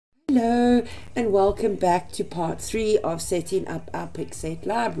Hello and welcome back to part 3 of setting up our ThePixieset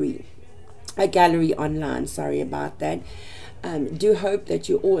Library, a gallery online. Sorry about that. Do hope that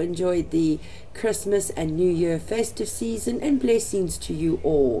you all enjoyed the Christmas and New Year festive season, and blessings to you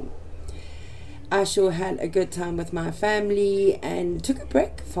all. I sure had a good time with my family and took a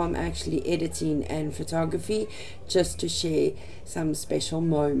break from actually editing and photography just to share some special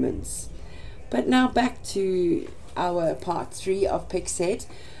moments. But now back to our part 3 of ThePixieset.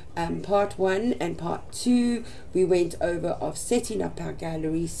 Part 1 and part 2, we went over of setting up our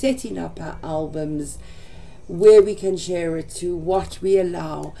gallery, setting up our albums, where we can share it to, what we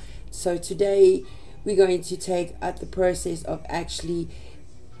allow. So today we're going to take at the process of actually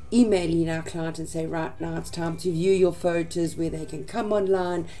emailing our client and say, right now it's time to view your photos, where they can come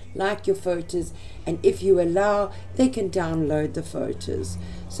online, like your photos, and if you allow, they can download the photos.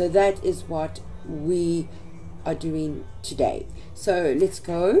 So that is what we are doing today. So let's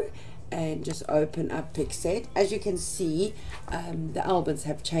go and just open up ThePixieset. As you can see, the albums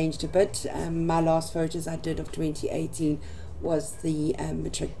have changed a bit. My last photos I did of 2018 was the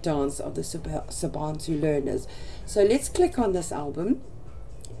matric dance of the Sabantu learners. So let's click on this album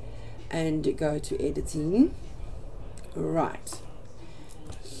and go to editing. Right,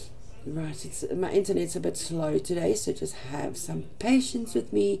 it's my internet's a bit slow today, so just have some patience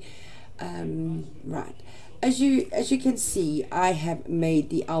with me. Right, as you can see, I have made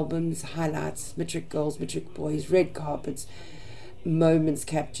the albums, highlights, matric girls, matric boys, red carpets, moments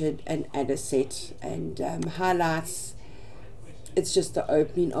captured, and add a set. And highlights, it's just the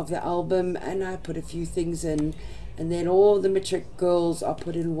opening of the album, and I put a few things in, and then all the matric girls are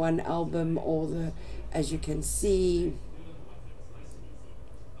put in one album, all the, as you can see,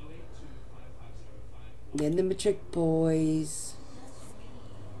 then the matric boys,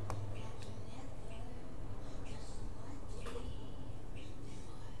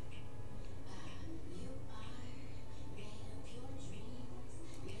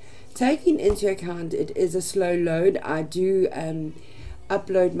 taking into account it is a slow load. I do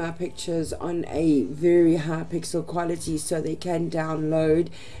upload my pictures on a very high pixel quality so they can download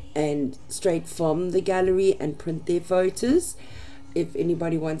and straight from the gallery and print their photos. If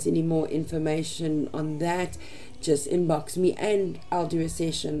anybody wants any more information on that, just inbox me and I'll do a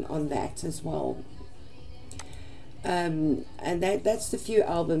session on that as well. And that's the few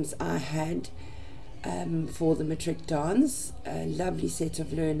albums I had for the matric dance. A lovely set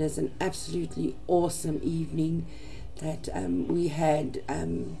of learners, an absolutely awesome evening that we had,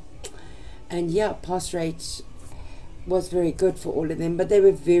 and yeah, pass rate was very good for all of them, but they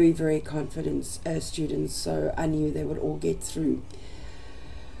were very, very confident students, so I knew they would all get through.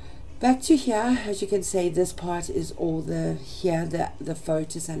 Back to here, as you can see, this part is all the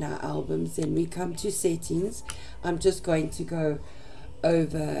photos and our albums. Then we come to settings. I'm just going to go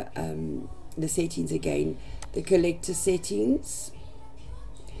over the settings again. The collector settings,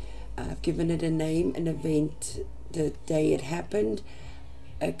 I've given it a name, an event, the day it happened,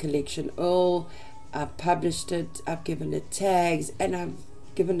 a collection all, I've published it, I've given it tags, and I've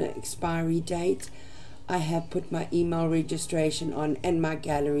given an expiry date. I have put my email registration on and my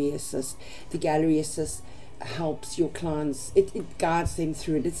gallery assist. The gallery assist helps your clients, it guides them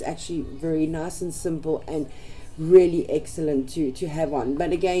through it. It's actually very nice and simple and really excellent to have on,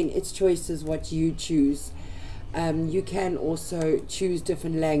 but again, it's choices what you choose. You can also choose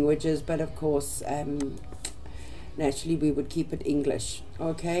different languages, but of course naturally we would keep it English.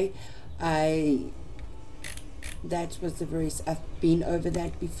 Okay, that was the very, I've been over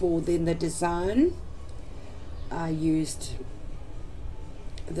that before. Then the design, I used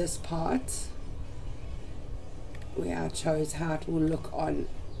this part where I chose how it will look on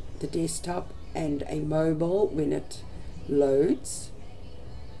the desktop and a mobile when it loads.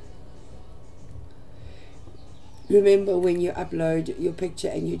 Remember, when you upload your picture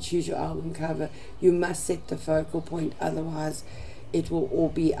and you choose your album cover, you must set the focal point, otherwise it will all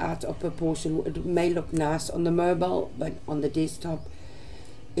be out of proportion. It may look nice on the mobile, but on the desktop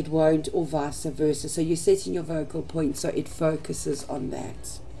it won't, or vice versa. So you're setting your focal point so it focuses on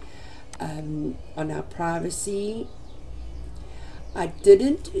that. On our privacy, I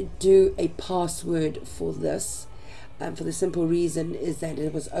didn't do a password for this, for the simple reason is that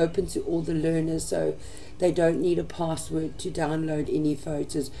it was open to all the learners, so they don't need a password to download any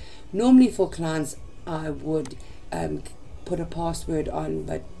photos. Normally for clients I would put a password on,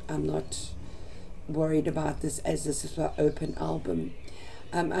 but I'm not worried about this as this is an open album.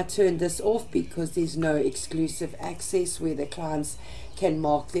 I turned this off because there's no exclusive access where the clients can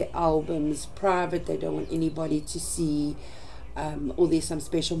mark their albums private. They don't want anybody to see, or there's some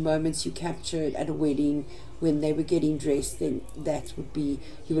special moments you captured at a wedding when they were getting dressed, then that would be,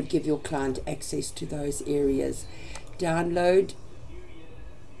 you would give your client access to those areas. Download,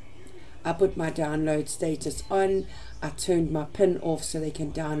 I put my download status on. I turned my pin off so they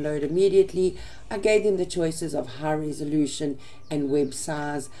can download immediately. I gave them the choices of high resolution and web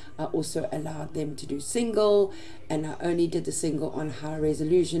size. I also allowed them to do single, and I only did the single on high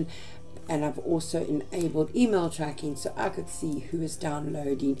resolution. And I've also enabled email tracking so I could see who is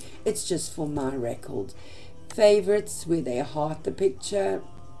downloading. It's just for my record. Favorites, where they heart the picture,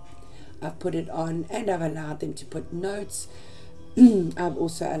 I've put it on, and I've allowed them to put notes. I've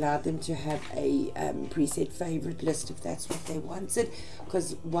also allowed them to have a preset favorite list if that's what they wanted,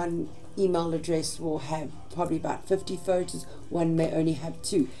 because one email address will have probably about 50 photos, one may only have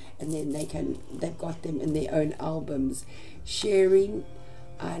 2, and then they've got them in their own albums. Sharing,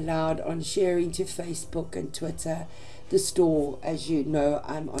 I allowed on sharing to Facebook and Twitter. The store, as you know,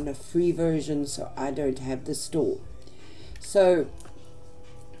 I'm on a free version, so I don't have the store. So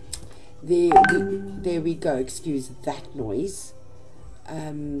there we go. Excuse that noise.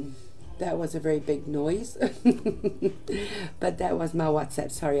 That was a very big noise. But that was my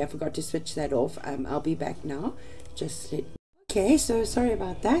WhatsApp. Sorry, I forgot to switch that off. I'll be back now. Okay, so sorry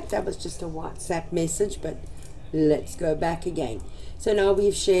about that. That was just a WhatsApp message, but let's go back again. So now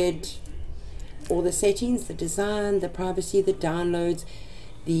we've shared all the settings, the design, the privacy, the downloads,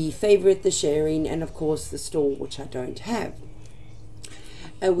 the favorite, the sharing, and of course the store, which I don't have.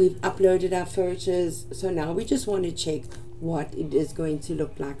 We've uploaded our photos, so now we just want to check what it is going to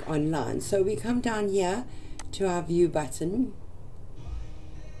look like online. So we come down here to our view button,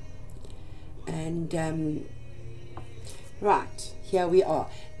 and right, here we are.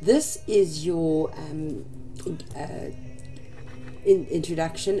 This is your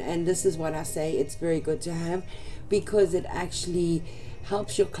introduction, and this is what I say it's very good to have, because it actually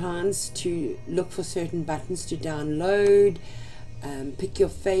helps your clients to look for certain buttons to download, pick your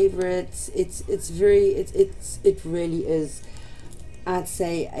favorites. It really is, I'd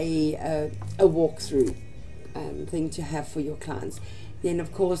say, a walkthrough thing to have for your clients. Then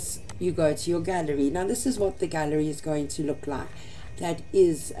of course you go to your gallery. Now this is what the gallery is going to look like. That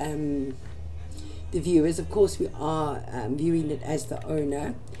is the viewers. Of course we are viewing it as the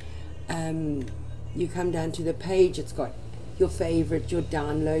owner. You come down to the page, it's got your favorite, your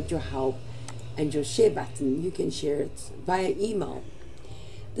download, your help, and your share button. You can share it via email.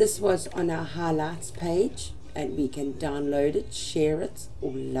 This was on our highlights page, and we can download it, share it,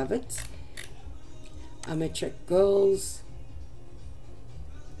 or love it. Amateur girls.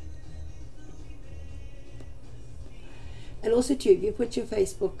 And also too, if you put your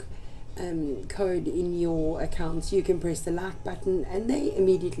Facebook code in your accounts, you can press the like button and they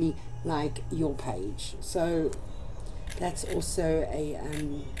immediately like your page. So that's also a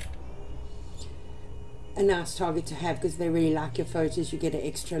nice target to have, because they really like your photos, you get an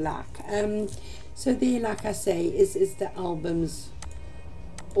extra like. So there, like I say, is the albums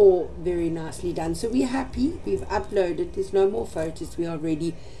all very nicely done. So we're happy, we've uploaded, there's no more photos, we are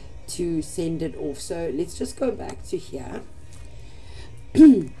ready to send it off. So let's just go back to here.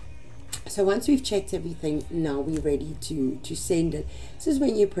 So once we've checked everything, now we're ready to send it. This is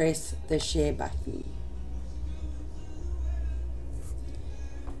when you press the share button.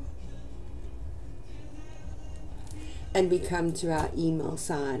 And we come to our email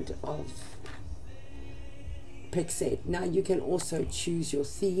side of Pixieset. Now you can also choose your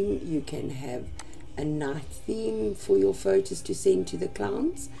theme. You can have a night theme for your photos to send to the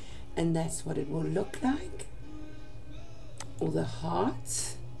clients, and that's what it will look like. Or the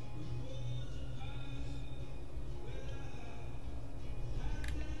hearts.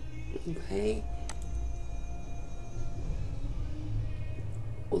 Okay.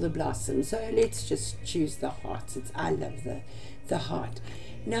 Or the blossom. So let's just choose the hearts. I love the heart.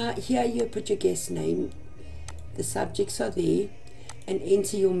 Now here you put your guest name, the subjects are there, and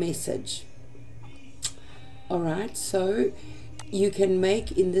enter your message. Alright, so you can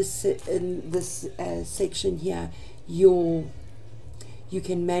make in this section here, you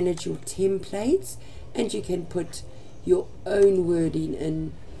can manage your templates, and you can put your own wording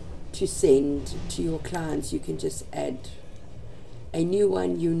in to send to your clients. You can just add a new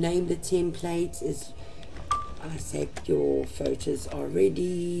one. You name the template as I said, your photos are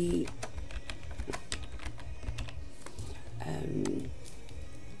ready.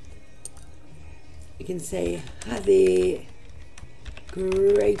 You can say, hi there,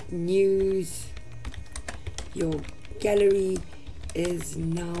 great news, your gallery is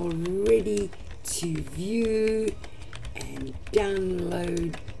now ready to view and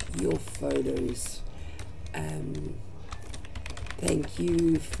download your photos. Thank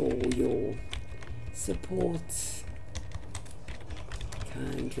you for your support,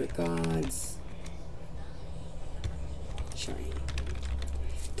 kind regards, Shane.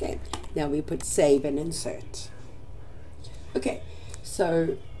 Okay, now we put save and insert. Okay,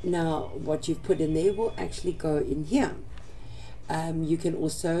 so now what you've put in there will actually go in here. You can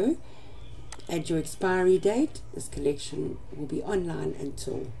also add your expiry date. This collection will be online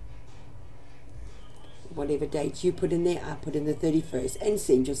until whatever date you put in there. I put in the 31st, and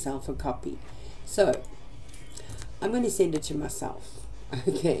send yourself a copy. So I'm going to send it to myself,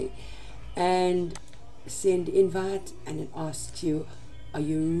 okay, and send invite, and it asks you, are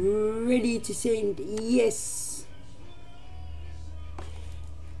you ready to send? Yes.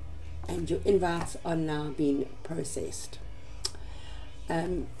 And your invites are now being processed.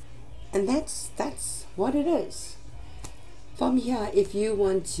 And that's what it is. From here, if you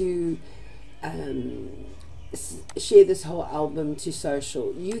want to share this whole album to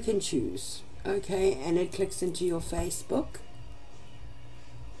social, you can choose, okay, and it clicks into your Facebook,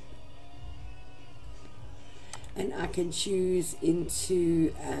 and I can choose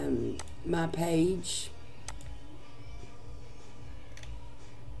into my page,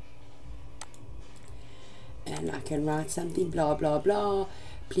 and I can write something, blah blah blah,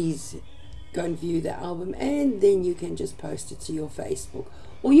 please go and view the album, and then you can just post it to your Facebook,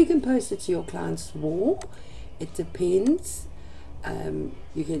 or you can post it to your client's wall. It depends.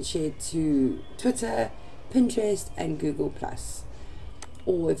 You can share it to Twitter, Pinterest, and Google+.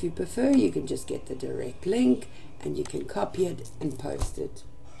 Or if you prefer, you can just get the direct link and you can copy it and post it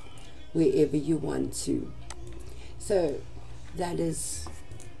wherever you want to. So that is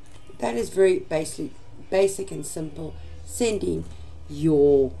very basic and simple, sending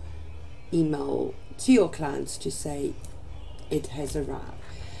your email to your clients to say it has arrived.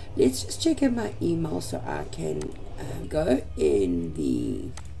 Let's just check out my email so I can go in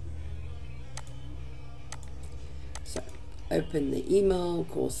the, so open the email.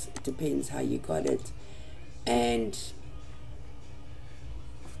 Of course, it depends how you got it, and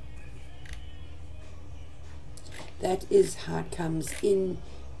that is how it comes in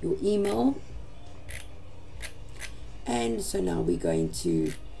your email. And so now we're going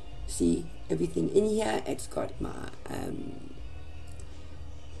to see everything in here. It's got my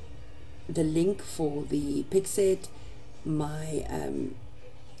the link for the Pixieset, my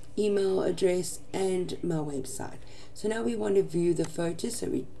email address, and my website. So now we want to view the photos,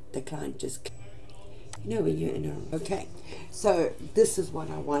 so the client just, you know, when you're in a, okay, so this is what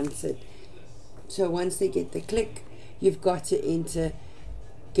I wanted. So once they get the click, you've got to enter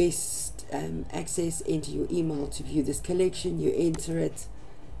guest access into your email to view this collection. You enter it,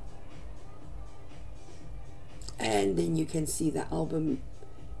 and then you can see the album.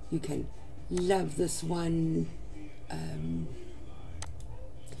 You can love this one.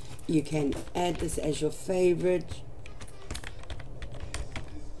 You can add this as your favorite.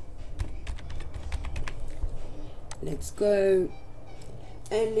 Let's go,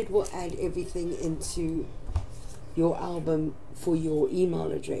 and it will add everything into your album for your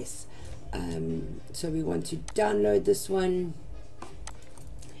email address. So we want to download this one.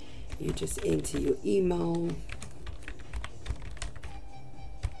 You just enter your email.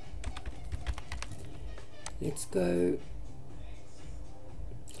 Let's go,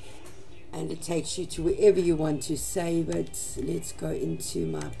 and it takes you to wherever you want to save it. Let's go into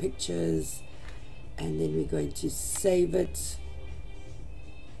my pictures, and then we're going to save it,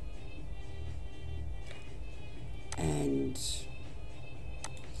 and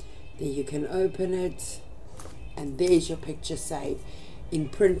then you can open it, and there's your picture saved in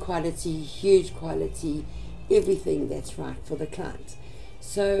print quality, huge quality, everything that's right for the client.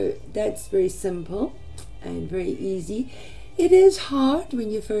 So that's very simple and very easy. It is hard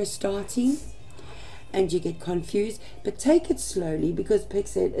when you're first starting and you get confused, but take it slowly, because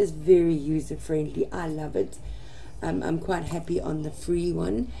Pixieset is very user friendly. I love it. I'm quite happy on the free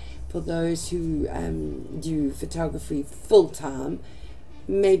one. For those who do photography full time,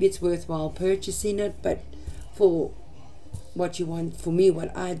 maybe it's worthwhile purchasing it, but for what you want, for me,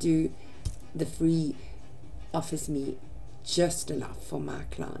 what I do, the free offers me just enough for my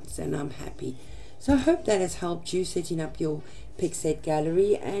clients, and I'm happy. So I hope that has helped you setting up your ThePixieset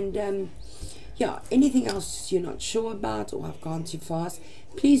Gallery. And yeah, anything else you're not sure about or have gone too fast,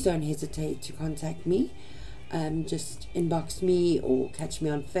 please don't hesitate to contact me. Just inbox me or catch me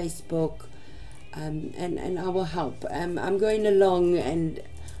on Facebook, and I will help. I'm going along, and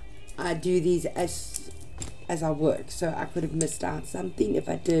I do these as I work, so I could have missed out something. If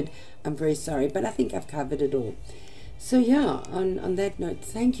I did, I'm very sorry, but I think I've covered it all. So yeah, on that note,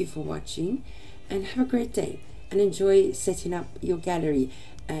 thank you for watching, and have a great day, and enjoy setting up your gallery.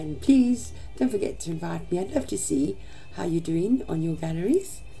 And please don't forget to invite me. I'd love to see how you're doing on your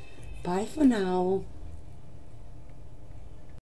galleries. Bye for now.